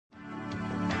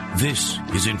This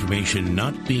is information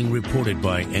not being reported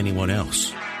by anyone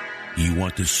else. You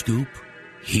want the scoop?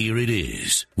 Here it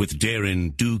is with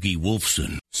Darren Doogie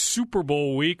Wolfson. Super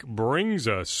Bowl week brings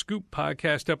a Scoop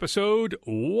podcast episode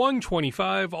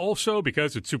 125. Also,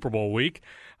 because it's Super Bowl week,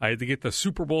 I had to get the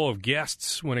Super Bowl of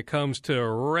guests when it comes to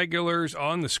regulars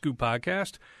on the Scoop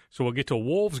podcast. So we'll get to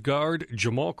Wolves guard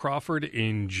Jamal Crawford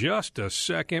in just a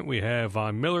second. We have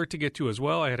Von Miller to get to as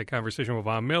well. I had a conversation with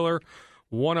Von Miller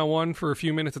one-on-one for a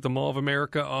few minutes at the Mall of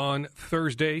America on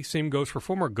Thursday. Same goes for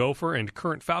former Gopher and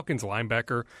current Falcons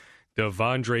linebacker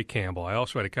Devondre Campbell. I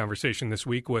also had a conversation this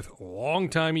week with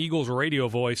longtime Eagles radio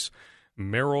voice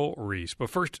Merrill, Reese. But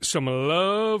first, some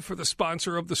love for the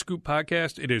sponsor of the Scoop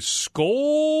podcast. It is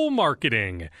Skoll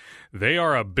Marketing. They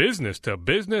are a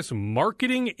business-to-business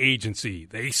marketing agency.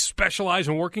 They specialize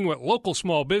in working with local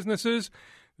small businesses.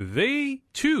 They,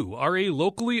 too, are a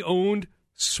locally owned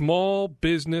small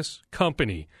business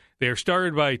company. They are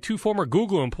started by two former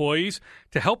Google employees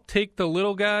to help take the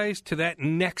little guys to that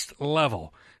next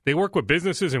level. They work with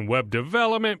businesses in web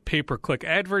development, pay-per-click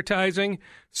advertising,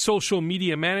 social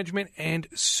media management, and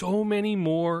so many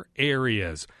more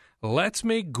areas. Let's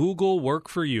make Google work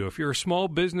for you. If you're a small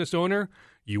business owner,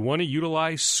 you want to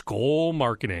utilize Skoll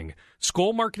Marketing.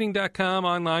 SkollMarketing.com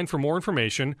online for more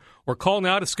information, or call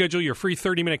now to schedule your free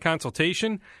 30-minute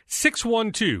consultation,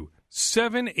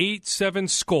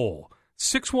 612-787-SKOLL.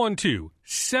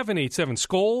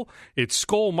 612-787-SKOLL. It's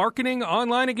Skoll Marketing.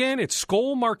 Online again, it's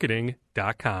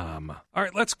SkollMarketing.com. All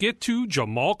right, let's get to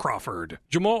Jamal Crawford.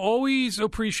 Jamal, always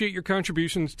appreciate your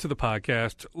contributions to the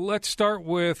podcast. Let's start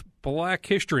with Black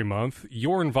History Month,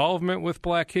 your involvement with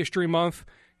Black History Month,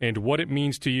 and what it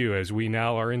means to you as we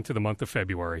now are into the month of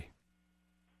February.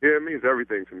 Yeah, it means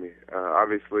everything to me.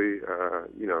 Obviously,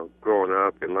 growing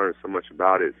up and learning so much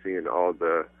about it, seeing all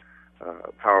the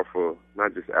powerful,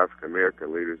 not just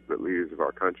African-American leaders, but leaders of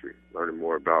our country, learning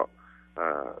more about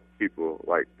people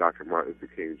like Dr. Martin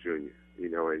Luther King Jr.,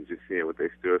 and just seeing what they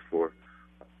stood for.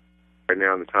 Right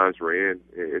now, in the times we're in,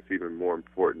 it's even more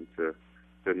important to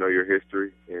know your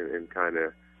history and kind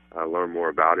of learn more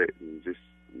about it and just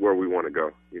where we want to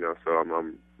go, So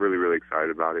I'm really, really excited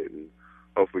about it, and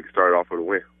hopefully we can start off with a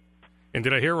win. And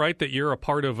did I hear right that you're a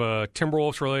part of a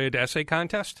Timberwolves-related essay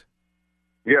contest?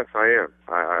 Yes, I am.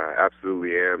 I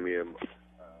absolutely am. Me and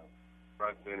my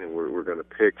president, and we're going to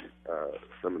pick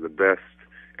some of the best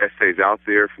essays out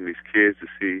there from these kids to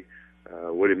see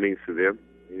what it means to them,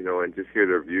 and just hear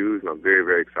their views. And I'm very,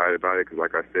 very excited about it because,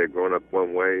 like I said, growing up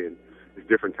one way, and it's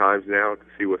different times now to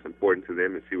see what's important to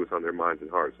them and see what's on their minds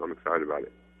and hearts. So I'm excited about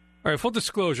it. All right, full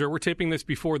disclosure, we're taping this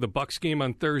before the Bucs game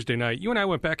on Thursday night. You and I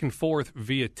went back and forth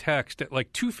via text at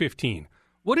like 2:15.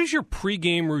 What is your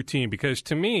pregame routine? Because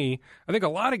to me, I think a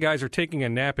lot of guys are taking a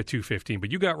nap at 2:15,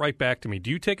 but you got right back to me.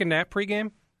 Do you take a nap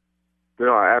pregame?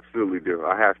 No, I absolutely do.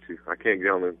 I have to. I can't get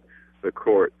on the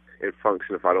court and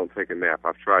function if I don't take a nap.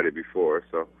 I've tried it before,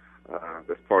 so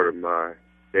that's part of my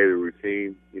daily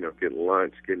routine, getting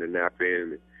lunch, getting a nap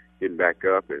in, getting back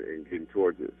up, and getting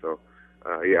towards it. So,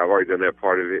 I've already done that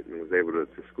part of it and was able to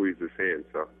squeeze this in,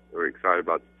 so we're excited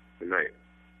about tonight.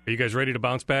 Are you guys ready to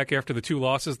bounce back after the two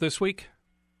losses this week?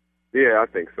 Yeah, I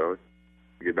think so.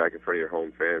 To get back in front of your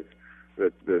home fans.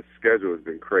 The schedule has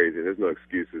been crazy. There's no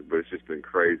excuses, but it's just been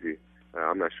crazy.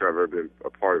 I'm not sure I've ever been a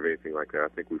part of anything like that. I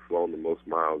think we've flown the most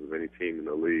miles of any team in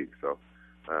the league. So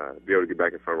be able to get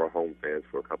back in front of our home fans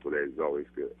for a couple of days is always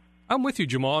good. I'm with you,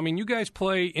 Jamal. I mean, you guys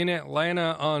play in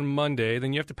Atlanta on Monday.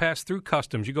 Then you have to pass through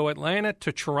customs. You go Atlanta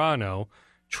to Toronto.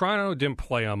 Toronto didn't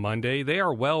play on Monday. They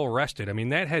are well rested. I mean,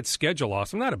 that had schedule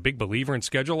loss. I'm not a big believer in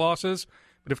schedule losses,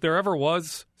 but if there ever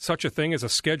was such a thing as a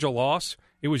schedule loss,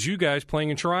 it was you guys playing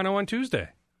in Toronto on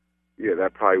Tuesday. Yeah,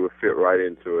 that probably would fit right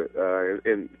into it.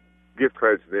 And give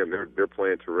credit to them. They're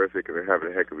playing terrific, and they're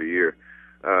having a heck of a year.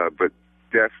 But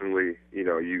definitely,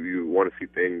 you want to see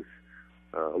things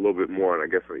a little bit more on, I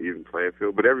guess, an even playing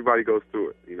field. But everybody goes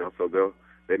through it, so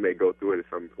they may go through it at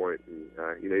some point. And,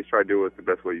 you try to do it the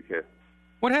best way you can.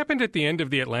 What happened at the end of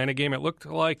the Atlanta game? It looked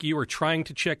like you were trying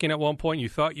to check in at one point. You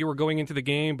thought you were going into the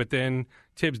game, but then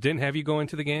Tibbs didn't have you go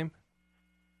into the game?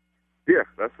 Yeah,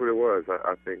 that's what it was.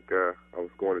 I think I was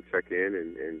going to check in,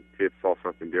 and Tibbs saw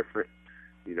something different,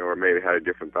 or maybe had a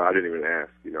different thought. I didn't even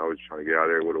ask. I was trying to get out of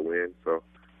there with a win. So,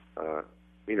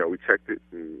 we checked it,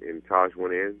 and Taj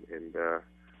went in, and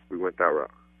we went that route.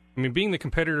 I mean, being the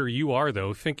competitor you are,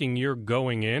 though, thinking you're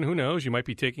going in, who knows, you might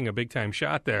be taking a big-time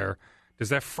shot there. Does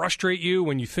that frustrate you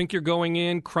when you think you're going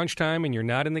in crunch time and you're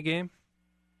not in the game?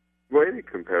 Well, any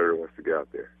competitor wants to get out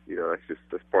there.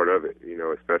 That's part of it.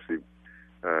 Especially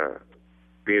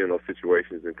being in those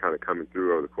situations and kind of coming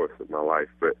through over the course of my life.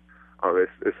 But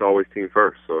it's always team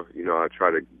first. So, I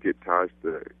try to get guys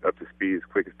up to speed as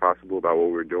quick as possible about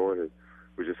what we're doing, and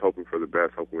we're just hoping for the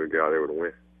best, hoping we get out there to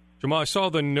win. Jamal, I saw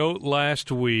the note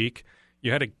last week.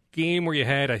 You had a game where you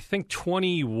had, I think,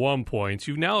 21 points.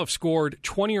 You now have scored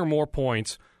 20 or more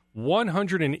points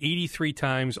 183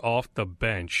 times off the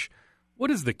bench.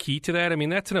 What is the key to that? I mean,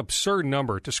 that's an absurd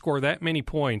number to score that many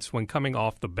points when coming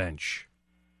off the bench.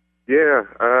 Yeah,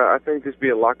 I think just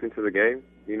being locked into the game.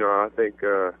 I think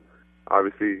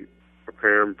obviously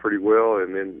preparing pretty well,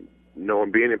 and then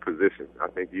being in position. I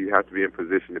think you have to be in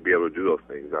position to be able to do those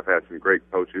things. I've had some great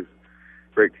coaches,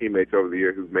 great teammates over the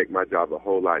years who make my job a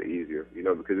whole lot easier,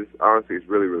 because it's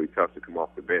really, really tough to come off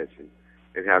the bench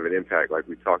and have an impact like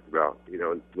we talked about,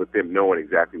 with them knowing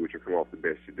exactly what you're coming off the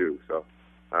bench to do. So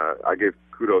I give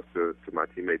kudos to my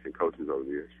teammates and coaches over the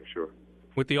years, for sure.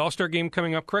 With the All-Star game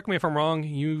coming up, correct me if I'm wrong,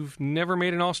 you've never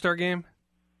made an All-Star game?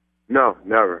 No,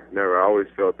 never. I always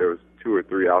felt there was 2 or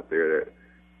 3 out there that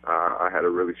I had a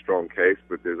really strong case,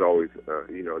 but there's always,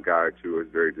 a guy or two who is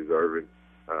very deserving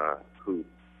who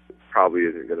probably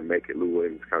isn't going to make it. Lou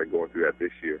Williams kind of going through that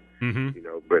this year,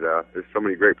 But there's so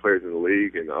many great players in the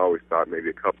league, and I always thought maybe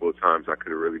a couple of times I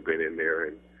could have really been in there,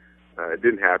 and it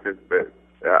didn't happen. But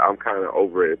I'm kind of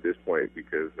over it at this point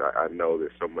because I know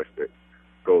there's so much that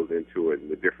goes into it and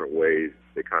the different ways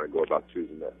they kind of go about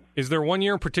choosing that. Is there one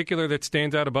year in particular that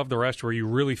stands out above the rest where you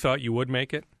really thought you would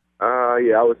make it?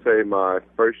 Yeah, I would say my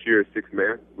first year as sixth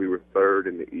man. We were third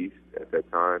in the East at that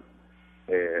time,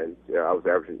 and I was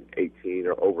averaging 18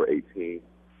 or over 18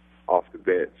 off the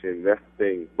bench. And that's the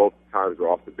thing, both times were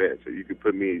off the bench. So you could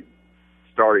put me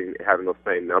starting having those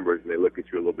same numbers, and they look at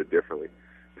you a little bit differently.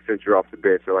 But since you're off the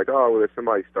bench, they're like, oh, well, there's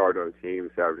somebody starting on the team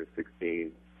that's averaging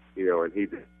 16, and he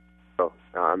did. So,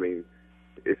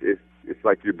 it's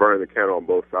like you're burning the candle on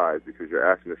both sides because you're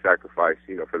asking to sacrifice,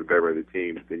 for the betterment of the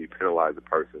team, but then you penalize the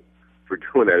person for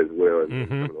doing that as well. And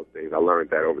some of those things, I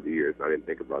learned that over the years. I didn't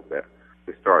think about that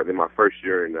to start. Then my first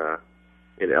year in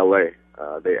L.A.,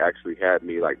 they actually had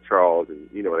me like Charles, and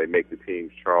they make the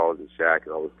teams, Charles and Shaq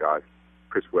and all those guys,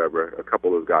 Chris Webber. A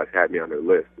couple of those guys had me on their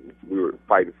list. And we were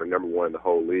fighting for number one in the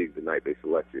whole league the night they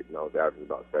selected, and I was averaging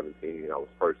about 17, and I was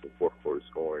first and fourth quarter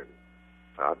scoring.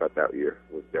 I thought that year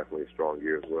was definitely a strong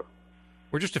year as well.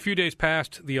 We're just a few days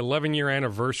past the 11-year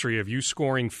anniversary of you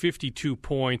scoring 52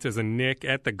 points as a Knick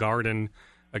at the Garden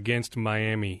against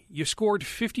Miami. You scored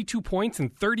 52 points in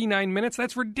 39 minutes?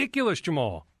 That's ridiculous,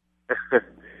 Jamal.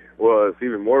 Well, it's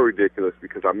even more ridiculous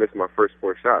because I missed my first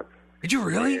 4 shots. Did you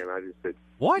really? And I just said,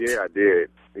 what? Yeah, I did.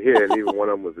 Yeah, and even one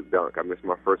of them was a dunk. I missed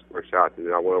my first 4 shots, and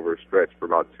then I went over a stretch for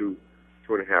about two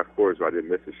and a half quarters where I didn't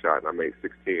miss a shot, and I made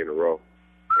 16 in a row.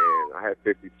 And I had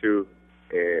 52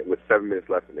 and with 7 minutes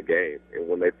left in the game. And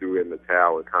when they threw in the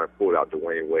towel and kind of pulled out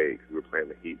Dwayne Wade because we were playing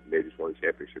the Heat and they just won the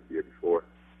championship the year before,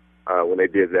 when they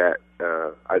did that,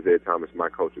 Isaiah Thomas, my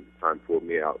coach at the time, pulled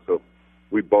me out. So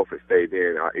we both had stayed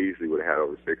in. I easily would have had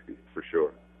over 60 for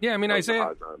sure. Yeah, I mean,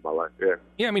 Isaiah. My life.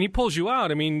 Yeah, I mean, he pulls you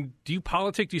out. I mean, do you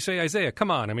politic? Do you say, Isaiah, come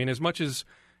on? I mean, as much as,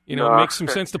 it makes some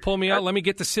sense to pull me out, let me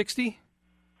get to 60?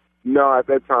 No, at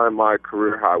that time, my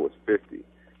career high was 50.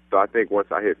 So I think once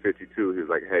I hit 52, he was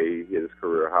like, hey, he hit his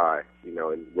career high,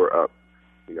 and we're up.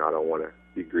 I don't want to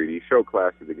be greedy. Show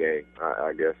class to the game,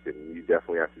 I guess, and you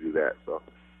definitely have to do that. So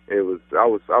I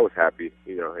was happy,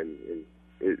 and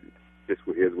it just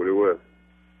is what it was.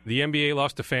 The NBA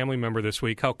lost a family member this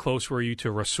week. How close were you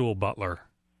to Rasul Butler?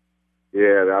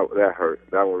 Yeah, that hurt.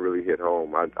 That one really hit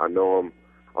home. I know him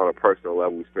on a personal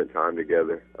level. We spent time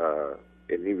together,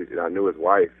 and I knew his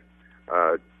wife.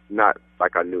 Not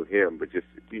like I knew him, but just,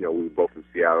 we were both from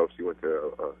Seattle. She went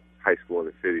to a high school in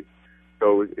the city.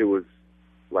 So it was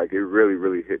like, it really,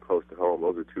 really hit close to home.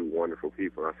 Those are 2 wonderful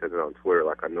people. And I said it on Twitter,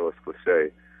 like I know it's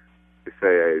cliche to say,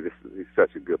 hey, he's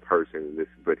such a good person,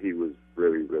 but he was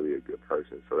really, really a good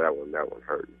person. So that one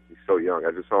hurt. He's so young.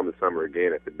 I just saw him this summer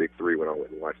again at the Big 3 when I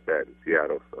went and watched that in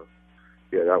Seattle. So,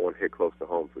 yeah, that one hit close to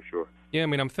home for sure. Yeah,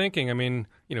 I'm thinking,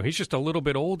 he's just a little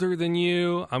bit older than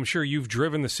you. I'm sure you've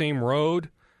driven the same road,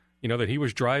 that he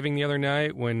was driving the other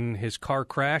night when his car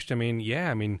crashed.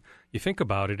 You think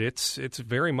about it, it's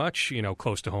very much,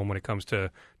 close to home when it comes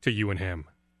to you and him.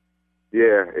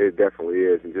 Yeah, it definitely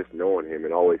is. And just knowing him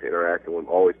and always interacting with him,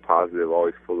 always positive,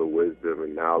 always full of wisdom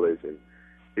and knowledge. And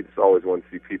he just always wanted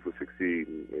to see people succeed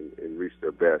and reach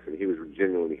their best. And he was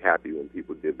genuinely happy when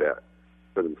people did that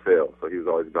for themselves. So he was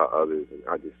always about others. And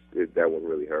that one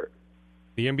really hurt.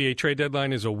 The NBA trade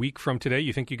deadline is a week from today.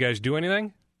 You think you guys do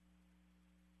anything?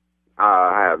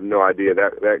 I have no idea.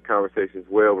 That conversation's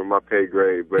way over my pay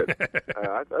grade, but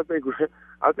I think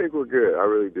we're good. I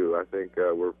really do. I think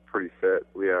we're pretty set.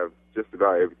 We have just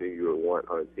about everything you would want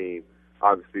on a team.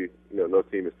 obviously, no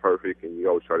team is perfect, and you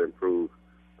always try to improve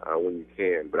when you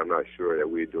can, but I'm not sure that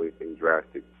we'd do anything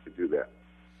drastic to do that.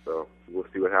 So we'll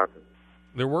see what happens.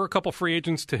 There were a couple free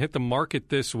agents to hit the market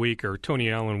this week, or Tony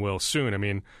Allen will soon. I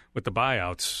mean, with the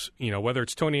buyouts, whether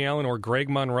it's Tony Allen or Greg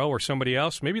Monroe or somebody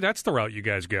else, maybe that's the route you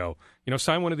guys go.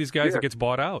 Sign one of these guys that gets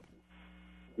bought out.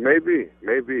 Maybe,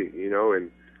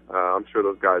 and I'm sure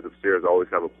those guys upstairs always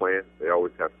have a plan. They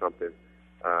always have something,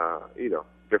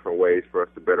 different ways for us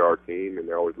to better our team, and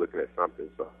they're always looking at something.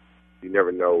 So you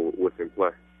never know what's in play.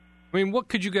 I mean, what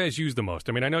could you guys use the most?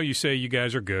 I mean, I know you say you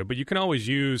guys are good, but you can always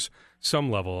use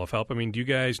some level of help. I mean, do you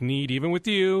guys need, even with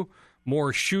you,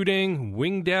 more shooting,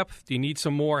 wing depth? Do you need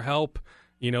some more help,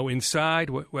 inside,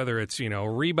 whether it's,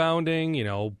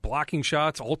 rebounding, blocking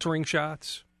shots, altering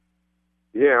shots?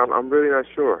 Yeah, I'm really not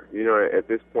sure. At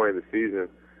this point in the season,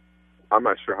 I'm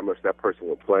not sure how much that person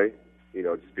will play.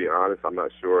 Just being honest, I'm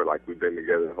not sure. Like, we've been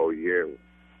together the whole year. And,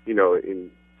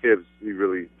 in Tibbs, he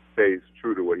really stays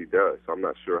true to what he does. So I'm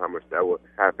not sure how much that will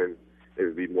happen. It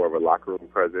would be more of a locker room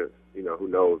presence. Who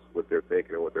knows what they're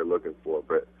thinking and what they're looking for.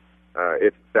 But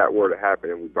if that were to happen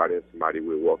and we brought in somebody,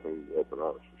 we'd welcome open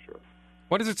arms for sure.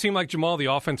 Why does it seem like, Jamal, the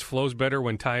offense flows better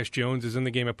when Tyus Jones is in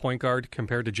the game at point guard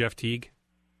compared to Jeff Teague?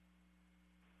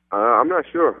 I'm not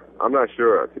sure.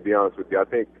 To be honest with you. I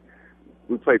think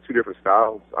we play two different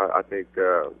styles. I think,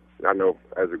 I know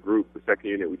as a group, the second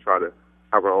unit, we try to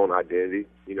have our own identity.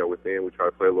 Within, we try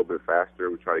to play a little bit faster.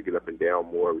 We try to get up and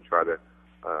down more. We try to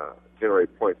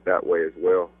generate points that way as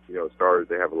well. Starters,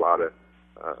 they have a lot of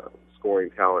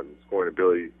scoring talent and scoring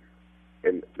ability.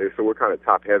 And so we're kind of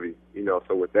top heavy,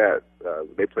 so with that,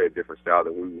 they play a different style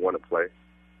than we want to play.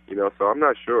 So I'm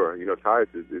not sure. Tyus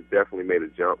has definitely made a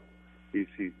jump.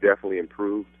 He's definitely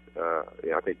improved.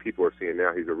 I think people are seeing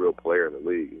now he's a real player in the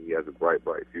league. He has a bright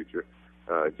future.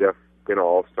 Jeff been an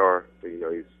all-star.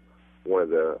 He's one of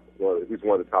the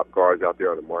top guards out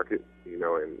there on the market.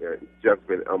 And Jeff's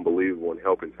been unbelievable in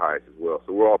helping Tyus as well.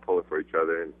 So we're all pulling for each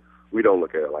other, and we don't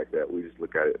look at it like that. We just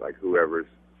look at it like whoever's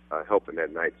helping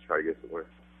that night to try to get some wins.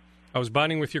 I was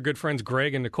bonding with your good friends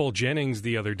Greg and Nicole Jennings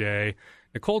the other day.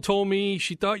 Nicole told me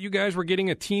she thought you guys were getting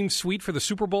a team suite for the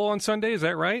Super Bowl on Sunday. Is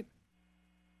that right?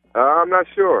 I'm not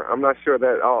sure.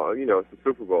 That it's the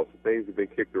Super Bowl, so things have been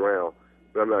kicked around,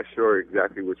 but I'm not sure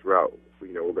exactly which route we're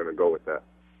going to go with that.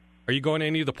 Are you going to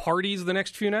any of the parties the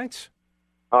next few nights?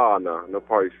 Oh, no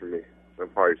parties for me. No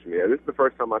parties for me. This is the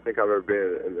first time I think I've ever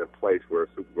been in a place where a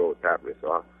Super Bowl was happening,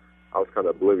 so I was kind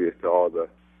of oblivious to all the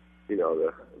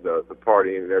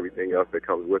partying and everything else that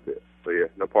comes with it. So yeah,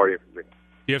 no partying for me.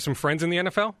 Do you have some friends in the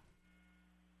NFL?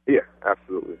 Yeah,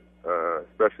 absolutely.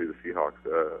 Especially the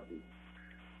Seahawks.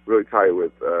 Really tight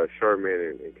with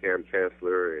Sherman and Cam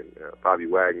Chancellor and Bobby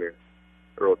Wagner,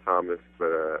 Earl Thomas,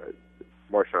 but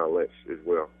Marshawn Lynch as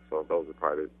well. So those are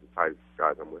probably the tightest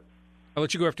guys I'm with. I'll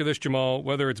let you go after this, Jamal.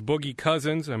 Whether it's Boogie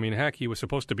Cousins, I mean, heck, he was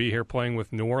supposed to be here playing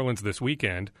with New Orleans this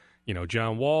weekend.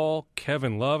 John Wall,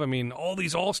 Kevin Love. I mean, all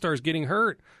these all-stars getting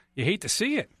hurt. You hate to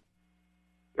see it.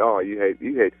 Oh, you hate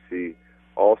to see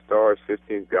all-stars,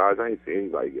 15 guys. I hate to see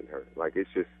anybody getting hurt. Like, it's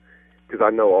just because I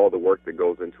know all the work that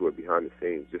goes into it behind the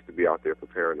scenes, just to be out there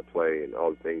preparing to play and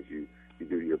all the things you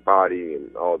do to your body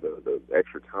and all the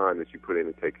extra time that you put in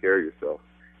to take care of yourself.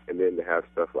 And then to have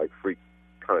stuff like freak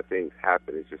kind of things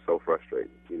happen is just so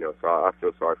frustrating. So I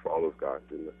feel sorry for all those guys,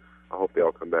 and I hope they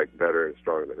all come back better and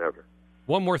stronger than ever.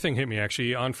 One more thing hit me,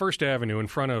 actually. On First Avenue in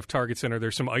front of Target Center,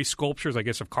 there's some ice sculptures, I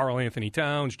guess, of Karl Anthony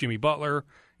Towns, Jimmy Butler,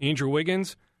 Andrew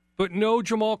Wiggins, but no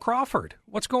Jamal Crawford.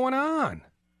 What's going on?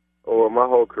 Well, my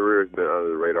whole career has been under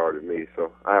the radar to me,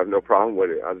 so I have no problem with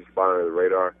it. I just fly under the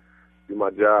radar, do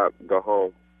my job, go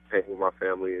home, hang with my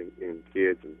family and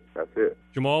kids, and that's it.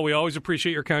 Jamal, we always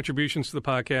appreciate your contributions to the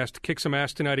podcast. Kick some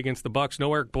ass tonight against the Bucks.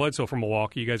 No Eric Bledsoe from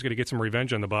Milwaukee. You guys got to get some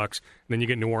revenge on the Bucks, and then you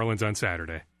get New Orleans on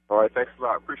Saturday. All right, thanks a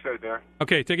lot. Appreciate it, Darren.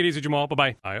 Okay, take it easy, Jamal.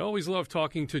 Bye-bye. I always love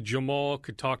talking to Jamal.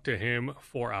 Could talk to him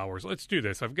for hours. Let's do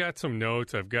this. I've got some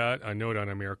notes. I've got a note on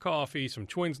Amir Coffey, some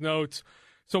Twins notes,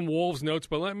 some Wolves notes,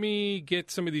 but let me get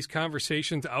some of these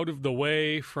conversations out of the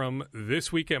way from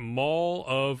this week at Mall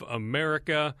of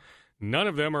America. None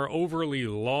of them are overly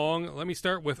long. Let me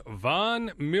start with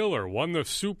Von Miller. Won the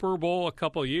Super Bowl a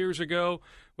couple years ago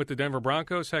with the Denver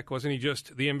Broncos. Heck, wasn't he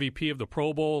just the MVP of the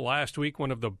Pro Bowl last week,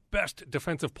 one of the best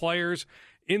defensive players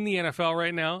in the NFL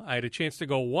right now. I had a chance to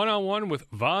go one-on-one with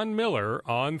Von Miller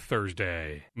on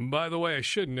Thursday. By the way, I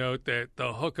should note that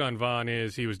the hook on Von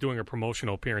is he was doing a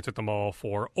promotional appearance at the mall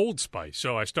for Old Spice.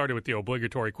 So I started with the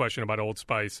obligatory question about Old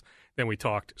Spice. Then we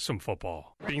talked some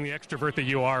football. Being the extrovert that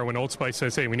you are, when Old Spice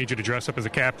says, hey, we need you to dress up as a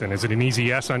captain, is it an easy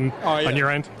yes on your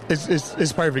end?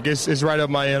 It's perfect. It's right up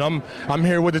my end. I'm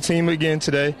here with the team again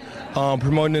today,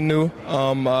 promoting a new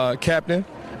captain.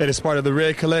 It is part of the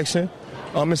Red Collection.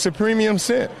 It's a premium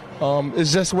scent.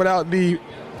 It's just without the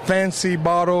fancy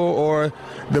bottle or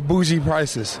the bougie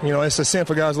prices. You know, it's a scent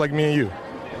for guys like me and you.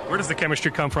 Where does the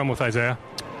chemistry come from with Isaiah?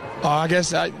 I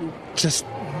guess just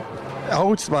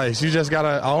Old Spice. You just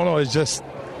gotta. I don't know. It's just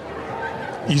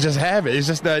you just have it. It's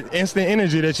just that instant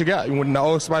energy that you got when the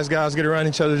Old Spice guys get around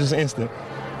each other. Just instant.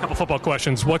 A couple football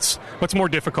questions. What's more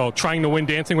difficult, trying to win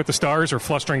Dancing with the Stars or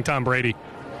flustering Tom Brady?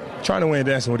 Trying to win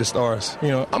Dancing with the Stars. You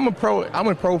know, I'm a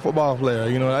pro football player.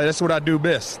 You know, that's what I do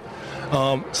best.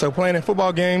 So playing in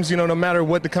football games, you know, no matter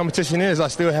what the competition is, I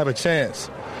still have a chance.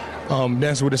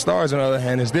 Dancing with the Stars, on the other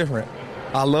hand, is different.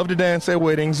 I love to dance at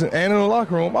weddings and in the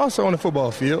locker room, also on the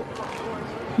football field.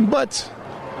 But,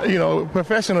 you know,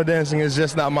 professional dancing is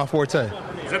just not my forte.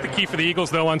 Is that the key for the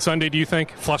Eagles, though, on Sunday, do you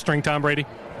think? Flustering Tom Brady?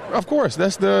 Of course.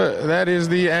 That is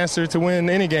the answer to win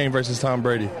any game versus Tom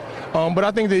Brady. But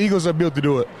I think the Eagles are built to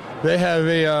do it. They have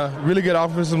a really good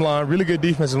offensive line, really good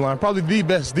defensive line, probably the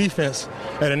best defense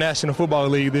at the National Football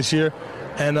League this year.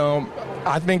 And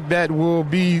I think that will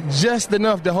be just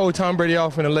enough to hold Tom Brady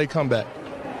off in a late comeback.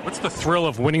 What's the thrill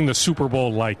of winning the Super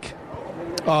Bowl like?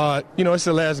 You know, it's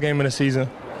the last game of the season.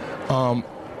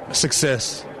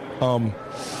 Success.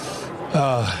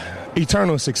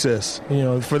 Eternal success, you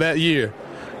know, for that year.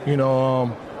 You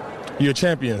know, you're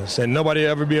champions, and nobody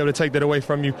will ever be able to take that away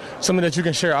from you. Something that you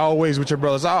can share always with your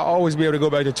brothers. I'll always be able to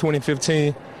go back to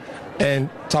 2015 and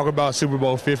talk about Super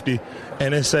Bowl 50.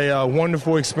 And it's a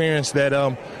wonderful experience that,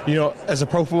 you know, as a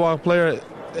pro football player,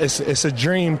 it's a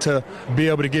dream to be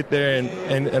able to get there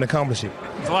and accomplish it.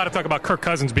 There's a lot of talk about Kirk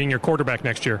Cousins being your quarterback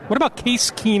next year. What about Case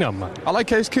Keenum? I like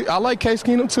Case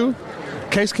Keenum, too.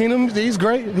 Case Keenum, he's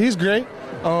great.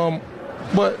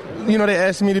 But, you know, they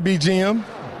asked me to be GM.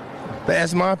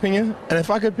 That's my opinion. And if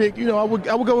I could pick, you know, I would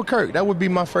go with Kirk. That would be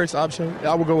my first option.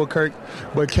 I would go with Kirk.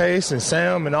 But Case and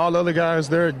Sam and all the other guys,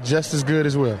 they're just as good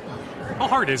as well. How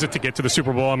hard is it to get to the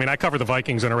Super Bowl? I mean, I cover the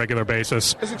Vikings on a regular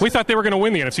basis. We thought they were going to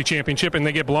win the NFC Championship, and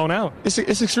they get blown out. It's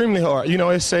extremely hard. You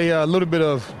know, it's a little bit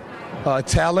of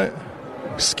talent,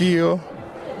 skill,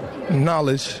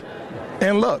 knowledge,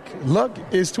 and luck. Luck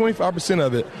is 25%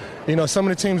 of it. You know, some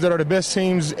of the teams that are the best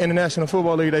teams in the National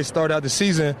Football League, they start out the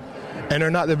season, and they're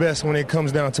not the best when it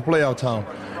comes down to playoff time.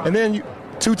 And then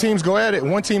two teams go at it.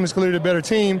 One team is clearly the better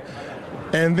team.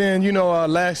 And then, you know,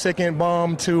 last-second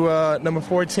bomb to number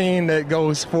 14 that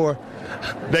goes to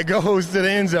the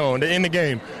end zone, to end the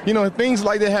game. You know, things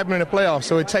like that happen in the playoffs,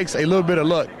 so it takes a little bit of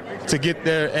luck to get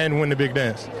there and win the big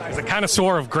dance. As a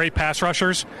connoisseur of great pass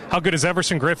rushers, how good is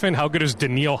Everson Griffin? How good is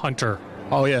Danielle Hunter?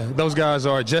 Oh, yeah. Those guys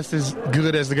are just as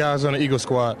good as the guys on the Eagle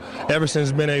squad.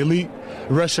 Everson's been an elite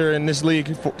rusher in this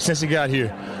league since he got here.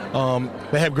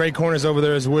 They have great corners over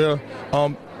there as well.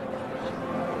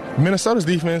 Minnesota's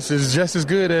defense is just as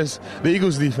good as the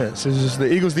Eagles' defense. It's just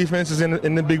the Eagles' defense is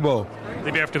in the big bowl.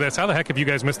 Maybe after this, how the heck have you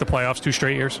guys missed the playoffs 2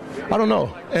 straight years? I don't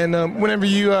know. And whenever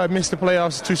you miss the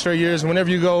playoffs 2 straight years, whenever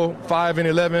you go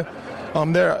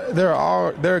 5-11, there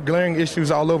are glaring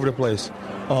issues all over the place.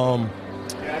 The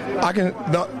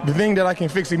thing that I can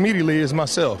fix immediately is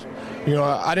myself. You know,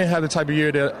 I didn't have the type of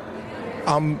year that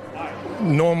I'm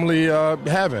normally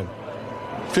having.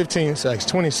 15 sacks,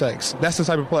 20 sacks. That's the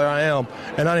type of player I am,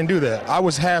 and I didn't do that. I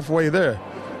was halfway there.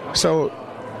 So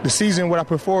the season, what I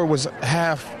put forward was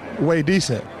halfway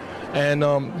decent. And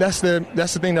that's the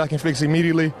thing that I can fix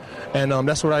immediately, and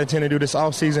that's what I intend to do this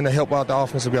offseason to help out the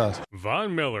offensive guys.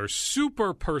 Von Miller,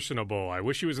 super personable. I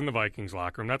wish he was in the Vikings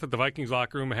locker room. Not that the Vikings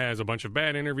locker room has a bunch of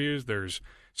bad interviews. There's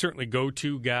certainly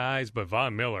go-to guys, but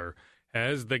Von Miller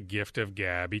has the gift of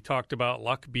gab. He talked about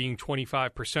luck being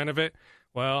 25% of it.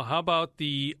 Well, how about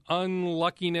the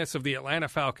unluckiness of the Atlanta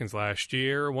Falcons last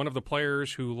year? One of the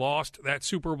players who lost that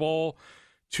Super Bowl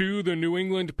to the New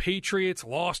England Patriots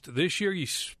lost this year. You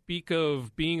speak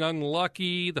of being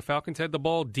unlucky. The Falcons had the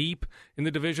ball deep in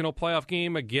the divisional playoff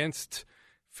game against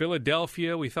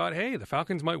Philadelphia. We thought, hey, the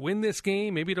Falcons might win this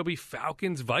game. Maybe it'll be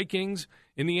Falcons-Vikings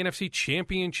in the NFC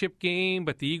Championship game,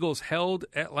 but the Eagles held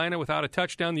Atlanta without a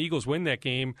touchdown. The Eagles win that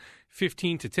game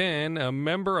 15-10. A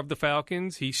member of the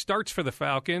Falcons, he starts for the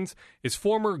Falcons, is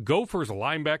former Gophers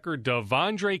linebacker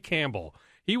Devondre Campbell.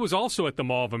 He was also at the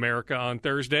Mall of America on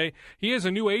Thursday. He has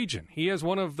a new agent. He has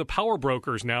one of the power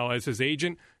brokers now as his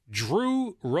agent,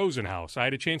 Drew Rosenhaus. I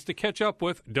had a chance to catch up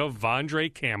with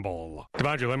Devondre Campbell.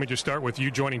 Devondre, let me just start with you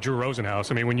joining Drew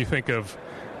Rosenhaus. I mean, when you think of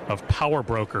power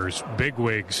brokers,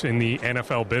 bigwigs in the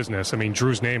NFL business, I mean,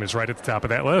 Drew's name is right at the top of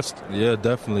that list. Yeah,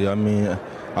 definitely. I mean,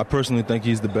 I personally think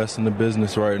he's the best in the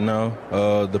business right now.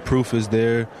 The proof is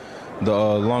there. The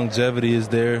longevity is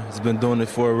there. He's been doing it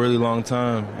for a really long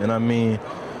time. And, I mean,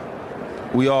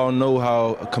 we all know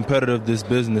how competitive this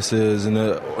business is. And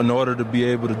in order to be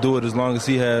able to do it as long as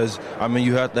he has, I mean,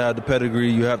 you have to have the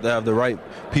pedigree. You have to have the right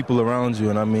people around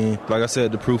you. And, I mean, like I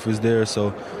said, the proof is there.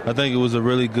 So I think it was a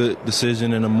really good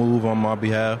decision and a move on my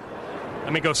behalf.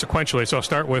 Let me go sequentially. So I'll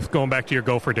start with going back to your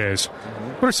Gopher days.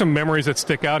 What are some memories that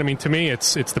stick out? I mean, to me,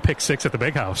 it's the pick six at the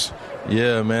Big House.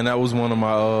 Yeah, man, that was one of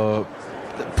my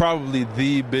probably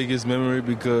the biggest memory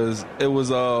because it was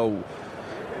the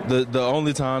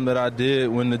only time that I did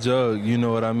win the jug, you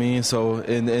know what I mean? So,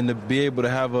 and to be able to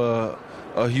have a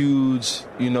huge,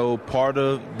 you know, part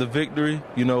of the victory,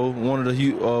 you know, one of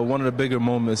the bigger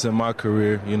moments in my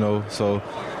career, you know. So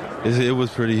it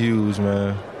was pretty huge,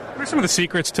 man. What are some of the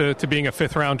secrets to being a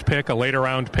fifth-round pick, a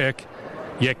later-round pick,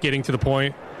 yet getting to the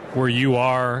point where you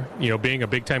are, you know, being a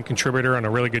big-time contributor on a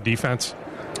really good defense?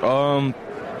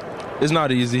 It's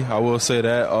not easy, I will say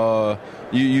that.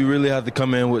 You really have to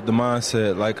come in with the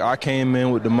mindset. Like, I came in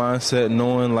with the mindset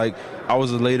knowing, like, I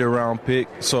was a later-round pick,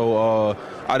 so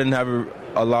I didn't have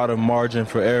a lot of margin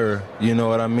for error, you know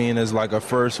what I mean, as like a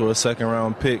first or a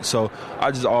second-round pick. So I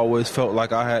just always felt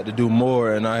like I had to do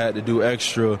more and I had to do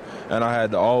extra, and I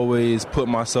had to always put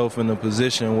myself in a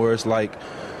position where it's like,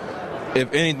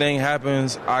 if anything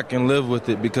happens, I can live with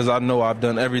it because I know I've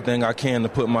done everything I can to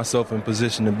put myself in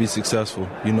position to be successful,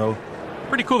 you know.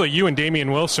 Pretty cool that you and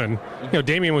Damian Wilson, you know,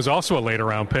 Damian was also a later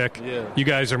round pick. Yeah. You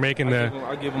guys are making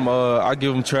I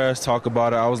give him trash talk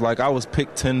about it. I was like, I was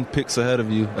picked 10 picks ahead of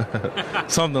you.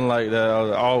 Something like that.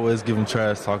 I always give him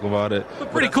trash talk about it.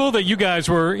 But pretty cool that you guys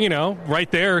were, you know, right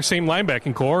there, same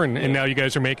linebacking core, and now you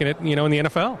guys are making it, you know, in the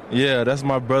NFL. Yeah, that's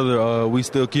my brother. We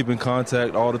still keep in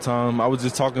contact all the time. I was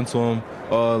just talking to him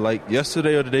like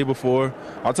yesterday or the day before.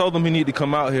 I told him he needed to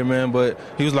come out here, man, but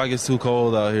he was like, it's too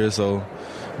cold out here, so...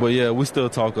 But, yeah, we still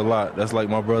talk a lot. That's like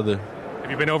my brother.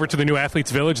 Have you been over to the new Athletes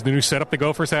Village, the new setup the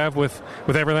Gophers have with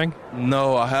everything?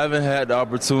 No, I haven't had the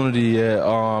opportunity yet.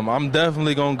 I'm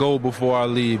definitely going to go before I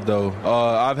leave, though.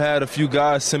 I've had a few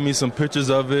guys send me some pictures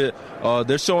of it.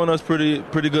 They're showing us pretty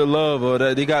good love.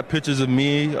 They got pictures of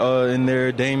me in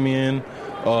there, Damian,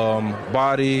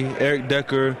 Body, Eric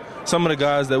Decker, some of the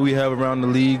guys that we have around the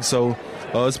league. So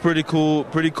it's pretty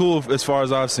cool as far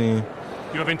as I've seen.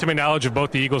 You have intimate knowledge of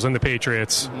both the Eagles and the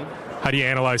Patriots. Mm-hmm. How do you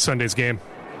analyze Sunday's game?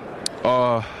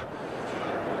 I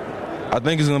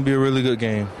think it's going to be a really good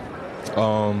game.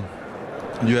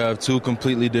 You have two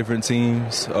completely different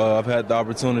teams. I've had the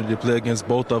opportunity to play against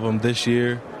both of them this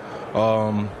year.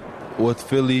 With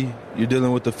Philly, you're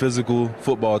dealing with the physical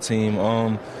football team.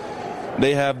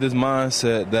 They have this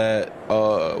mindset that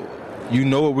you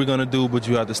know what we're going to do, but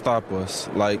you have to stop us.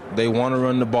 Like, they want to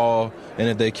run the ball, and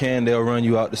if they can, they'll run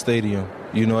you out the stadium.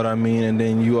 You know what I mean? And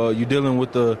then you're dealing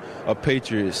with the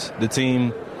Patriots, the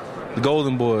team, the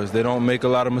Golden Boys. They don't make a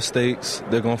lot of mistakes.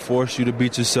 They're going to force you to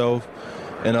beat yourself.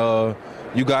 And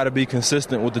you got to be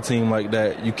consistent with the team like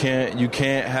that. You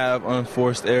can't have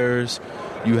unforced errors.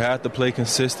 You have to play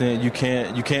consistent. You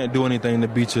can't do anything to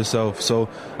beat yourself. So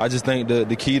I just think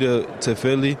the key to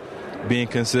Philly, being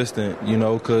consistent, you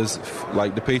know, because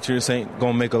like the Patriots ain't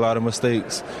going to make a lot of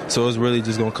mistakes. So it's really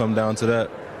just going to come down to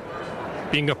that.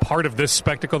 Being a part of this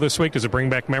spectacle this week, does it bring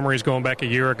back memories going back a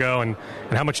year ago? And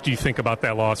how much do you think about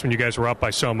that loss when you guys were up by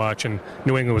so much and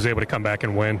New England was able to come back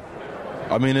and win?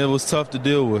 I mean, it was tough to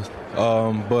deal with,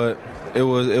 but it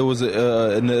was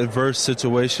an adverse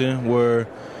situation where,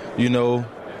 you know,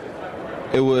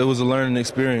 it was a learning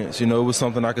experience. You know, it was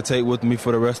something I could take with me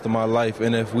for the rest of my life.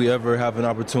 And if we ever have an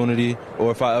opportunity,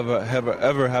 or if I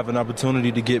ever have an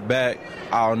opportunity to get back,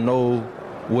 I'll know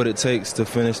what it takes to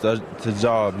finish the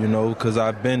job, you know, because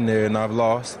I've been there and I've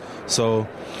lost. So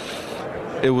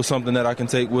it was something that I can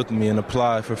take with me and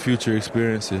apply for future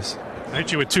experiences. I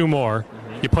hit you with two more.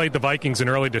 You played the Vikings in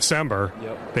early December.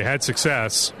 Yep. They had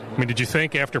success. I mean, did you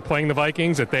think after playing the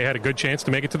Vikings that they had a good chance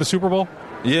to make it to the Super Bowl?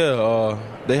 Yeah,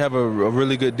 they have a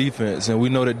really good defense, and we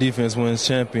know that defense wins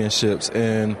championships.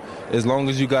 And as long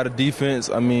as you got a defense,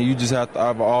 I mean, you just have to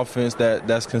have an offense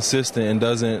that's consistent and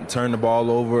doesn't turn the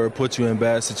ball over or put you in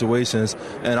bad situations.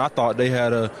 And I thought they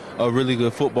had a really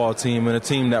good football team and a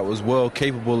team that was well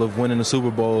capable of winning the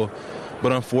Super Bowl.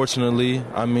 But unfortunately,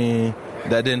 I mean,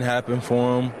 that didn't happen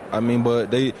for them. I mean,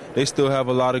 but they still have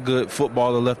a lot of good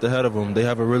footballer left ahead of them. They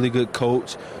have a really good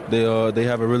coach. They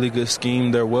have a really good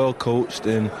scheme. They're well coached,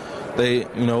 and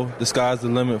the sky's the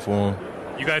limit for them.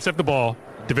 You guys have the ball,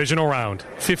 divisional round,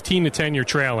 15-10. You're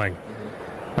trailing.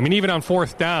 I mean, even on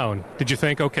fourth down, did you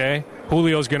think, okay,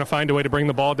 Julio's going to find a way to bring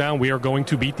the ball down? We are going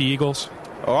to beat the Eagles?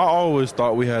 Oh, I always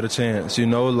thought we had a chance.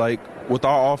 Like with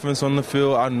our offense on the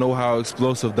field, I know how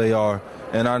explosive they are.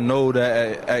 And I know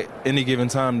that at any given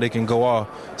time they can go off.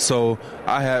 So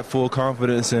I had full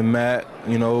confidence in Matt,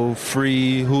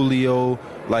 Free, Julio,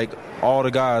 like all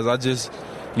the guys. I just,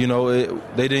 they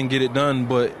didn't get it done,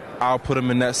 but I'll put them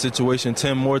in that situation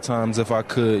 10 more times if I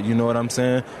could. You know what I'm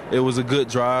saying? It was a good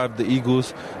drive. The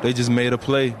Eagles, they just made a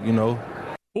play,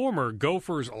 Former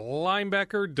Gophers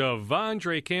linebacker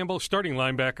Devondre Campbell, starting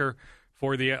linebacker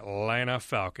for the Atlanta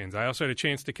Falcons. I also had a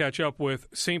chance to catch up with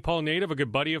St. Paul native, a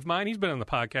good buddy of mine. He's been on the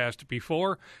podcast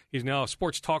before. He's now a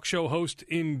sports talk show host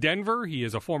in Denver. He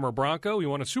is a former Bronco. He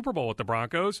won a Super Bowl with the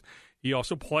Broncos. He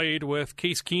also played with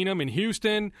Case Keenum in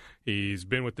Houston. He's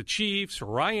been with the Chiefs.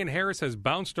 Ryan Harris has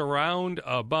bounced around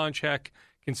a bunch. Heck,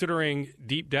 considering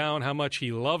deep down how much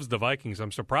he loves the Vikings,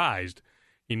 I'm surprised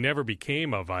he never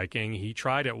became a Viking. He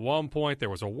tried at one point. There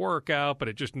was a workout, but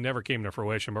it just never came to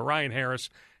fruition. But Ryan Harris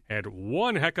had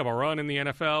one heck of a run in the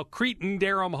NFL. Cretin,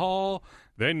 Durham Hall,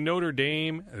 then Notre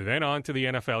Dame, then on to the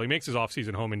NFL. He makes his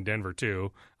offseason home in Denver,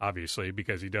 too, obviously,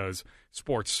 because he does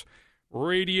sports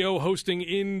radio hosting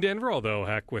in Denver. Although,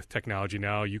 heck, with technology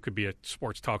now, you could be a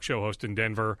sports talk show host in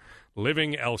Denver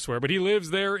living elsewhere. But he lives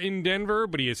there in Denver,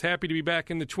 but he is happy to be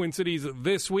back in the Twin Cities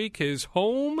this week, his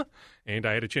home. And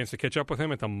I had a chance to catch up with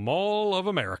him at the Mall of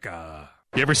America.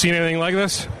 You ever seen anything like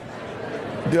this?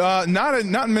 Not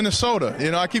in Minnesota.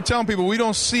 I keep telling people we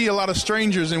don't see a lot of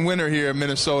strangers in winter here in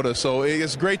Minnesota. So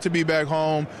it's great to be back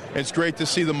home. It's great to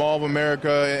see the Mall of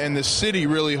America and the city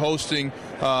really hosting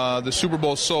the Super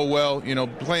Bowl so well.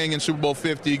 Playing in Super Bowl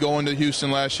 50, going to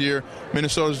Houston last year.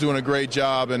 Minnesota's doing a great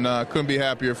job, and couldn't be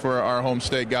happier for our home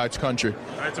state, God's country.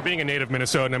 All right, so being a native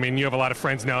Minnesotan, I mean, you have a lot of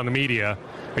friends now in the media.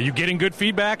 Are you getting good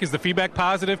feedback? Is the feedback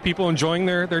positive? People enjoying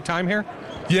their time here?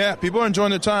 Yeah, people are enjoying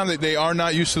their time. They are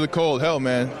not used to the cold. Hell,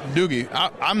 man, Doogie,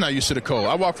 I'm not used to the cold.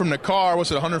 I walk from the car,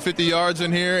 150 yards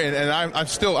in here, and I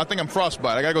think I'm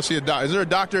frostbite. I got to go see a doctor. Is there a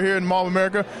doctor here in Mall of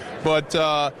America? But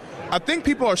I think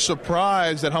people are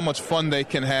surprised at how much fun they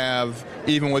can have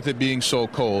even with it being so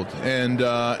cold. And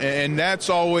that's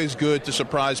always good to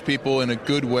surprise people in a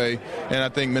good way. And I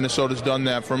think Minnesota's done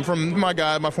that from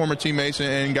my former teammates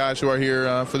and guys who are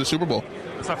here for the Super Bowl.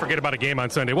 Let's not forget about a game on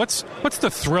Sunday. What's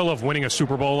the thrill of winning a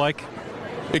Super Bowl like?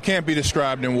 It can't be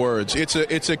described in words. It's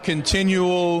a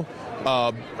continual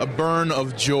a burn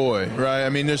of joy, right? I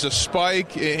mean, there's a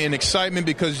spike in excitement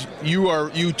because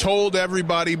you told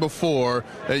everybody before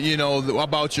that,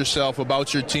 about yourself,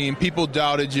 about your team. People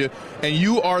doubted you, and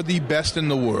you are the best in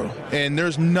the world. And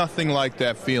there's nothing like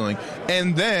that feeling.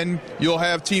 And then you'll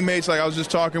have teammates, like I was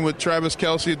just talking with Travis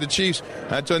Kelce at the Chiefs.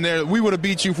 I told him, we would have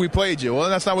beat you if we played you. Well,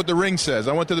 that's not what the ring says.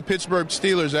 I went to the Pittsburgh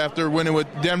Steelers after winning with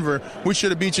Denver. We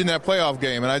should have beat you in that playoff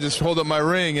game. And I just hold up my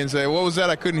ring and say, what was that?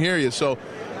 I couldn't hear you. So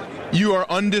you are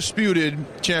undisputed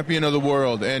champion of the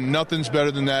world, and nothing's better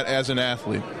than that as an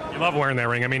athlete. You love wearing that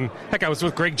ring. I mean, heck, I was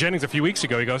with Greg Jennings a few weeks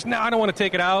ago. He goes, no, I don't want to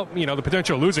take it out. The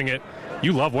potential of losing it.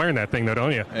 You love wearing that thing, though,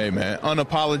 don't you? Hey, man,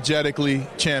 unapologetically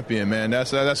champion, man.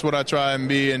 That's what I try and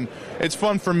be, and it's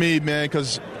fun for me, man,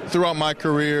 because throughout my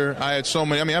career, I had so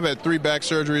many. I mean, I've had 3 back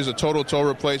surgeries, a total toe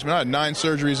replacement. I had 9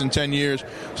 surgeries in 10 years,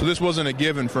 so this wasn't a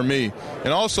given for me.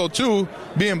 And also, too,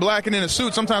 being black and in a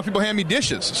suit, sometimes people hand me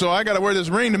dishes. So I got to wear this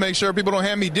ring to make sure people don't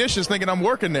hand me dishes thinking I'm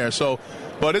working there.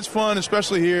 But it's fun,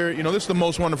 especially here. This is the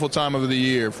most wonderful time of the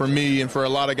year for me and for a